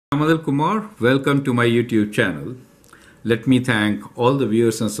I'm Anil Kumar. Welcome to my YouTube channel. Let me thank all the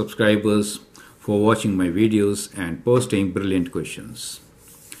viewers and subscribers for watching my videos and posting brilliant questions.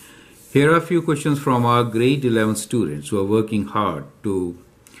 Here are a few questions from our grade 11 students who are working hard to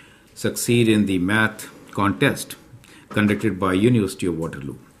succeed in the math contest conducted by University of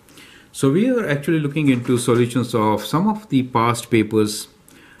Waterloo. So we are actually looking into solutions of some of the past papers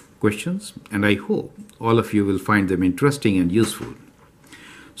questions, and I hope all of you will find them interesting and useful.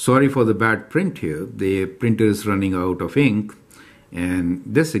 Sorry for the bad print here. The printer is running out of ink, and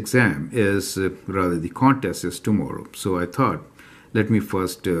this exam is rather the contest is tomorrow. So I thought, let me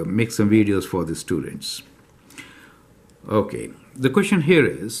first make some videos for the students. Okay, the question here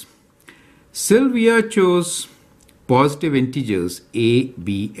is, Sylvia chose positive integers a,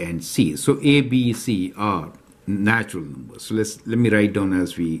 b, and c. So a, b, c are natural numbers. So let me write down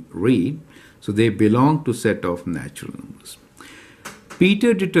as we read. So they belong to set of natural numbers.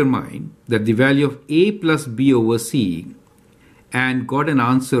 Peter determined that the value of a plus b over c and got an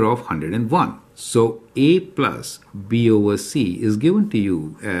answer of 101. So a plus b over c is given to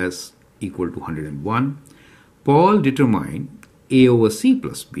you as equal to 101. Paul determined a over c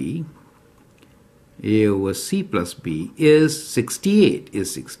plus b. A over c plus b is 68.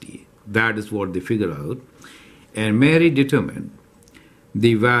 That is what they figured out. And Mary determined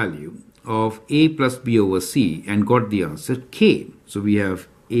the value of a plus b over c and got the answer k. So we have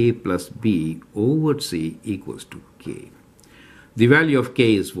a plus b over c equals to k. The value of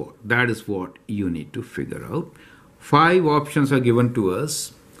k is what? That is what you need to figure out. 5 options are given to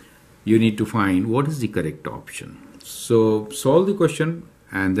us. You need to find what is the correct option. So solve the question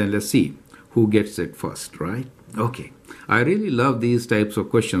and then let's see who gets it first, right? Okay. I really love these types of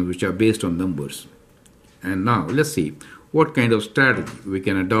questions which are based on numbers. And now let's see what kind of strategy we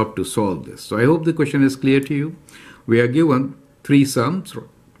can adopt to solve this. So I hope the question is clear to you. We are given 3 sums.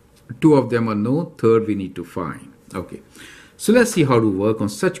 2 of them are known. Third we need to find. Okay. So let's see how to work on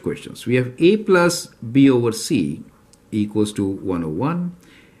such questions. We have a plus b over c equals to 101.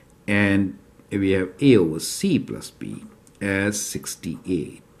 And we have a over c plus b as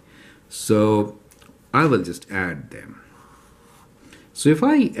 68. So I will just add them. So if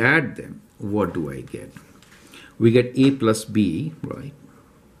I add them, what do I get? We get a plus b, right?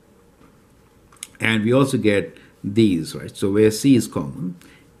 And we also get these, right? So where c is common,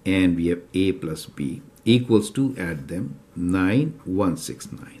 and we have a plus b equals to, add them,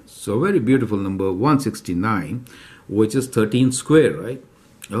 169. So a very beautiful number, 169, which is 13 square, right?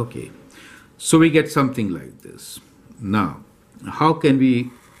 Okay. So we get something like this. Now, how can we,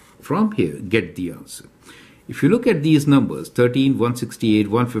 from here, get the answer? If you look at these numbers, 13, 168,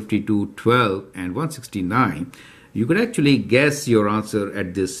 152, 12, and 169, you could actually guess your answer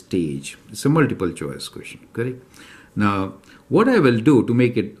at this stage. It's a multiple choice question, correct? Now, what I will do to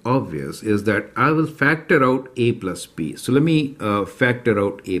make it obvious is that I will factor out a plus b. So let me factor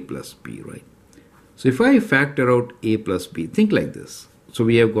out a plus b, right? So if I factor out a plus b, think like this. So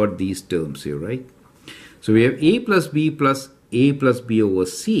we have got these terms here, right? So we have a plus b over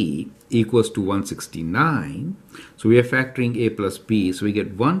c equals to 169. So we are factoring a plus b. So we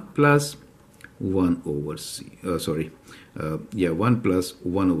get 1 plus 1 over c. 1 plus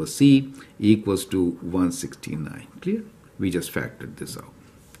 1 over c equals to 169. Clear? We just factored this out.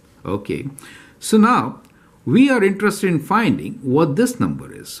 Okay. So now we are interested in finding what this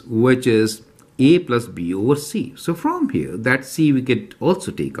number is, which is a plus b over c. So from here, that c we could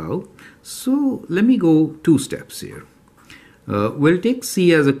also take out. So let me go 2 steps here. We'll take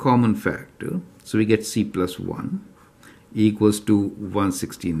c as a common factor. So we get c plus 1 equals to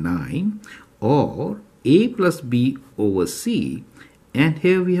 169, or a plus b over c, and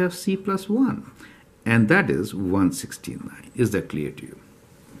here we have c plus 1, and that is 169. Is that clear to you?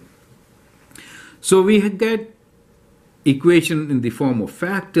 So we get equation in the form of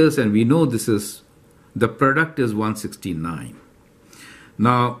factors, and we know this is, the product is 169.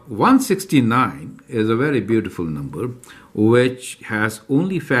 Now, 169 is a very beautiful number which has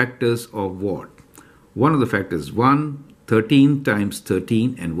only factors of what? One of the factors 1, 13 times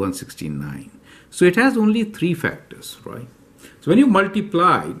 13, and 169. So it has only 3 factors, right? So when you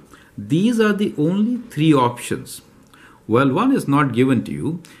multiply, these are the only 3 options. Well, one is not given to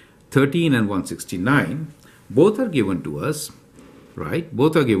you, 13 and 169. Both are given to us, right?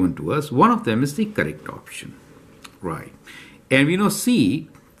 Both are given to us. One of them is the correct option, right? And we know c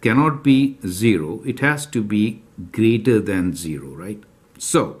cannot be 0. It has to be greater than 0, right?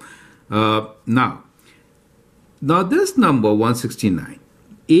 So now this number 169,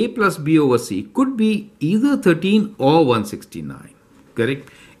 a plus b over c, could be either 13 or 169, correct?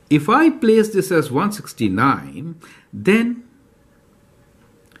 If I place this as 169, then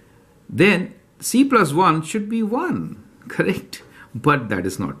then C plus 1 should be 1, correct? But that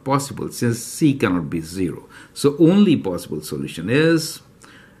is not possible since C cannot be 0. So only possible solution is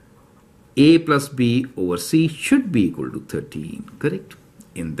A plus B over C should be equal to 13, correct?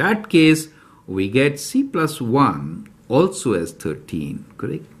 In that case, we get C plus 1 also as 13,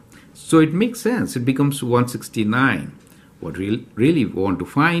 correct? So it makes sense. It becomes 169. What we really want to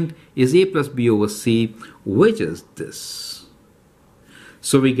find is A plus B over C, which is this.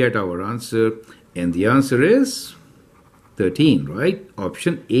 So we get our answer, and the answer is 13, right?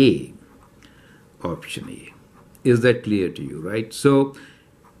 Option A. Option A. Is that clear to you, right? So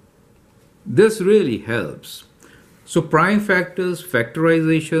this really helps. So prime factors,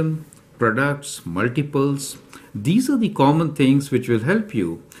 factorization, products, multiples, these are the common things which will help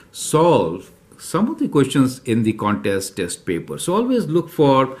you solve some of the questions in the contest test paper. So always look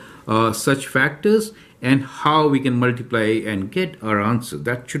for such factors and how we can multiply and get our answer.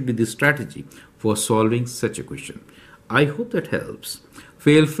 That should be the strategy for solving such a question. I hope that helps.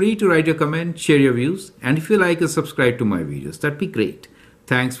 Feel free to write your comment, share your views, and if you like, subscribe to my videos. That'd be great.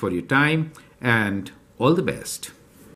 Thanks for your time and all the best.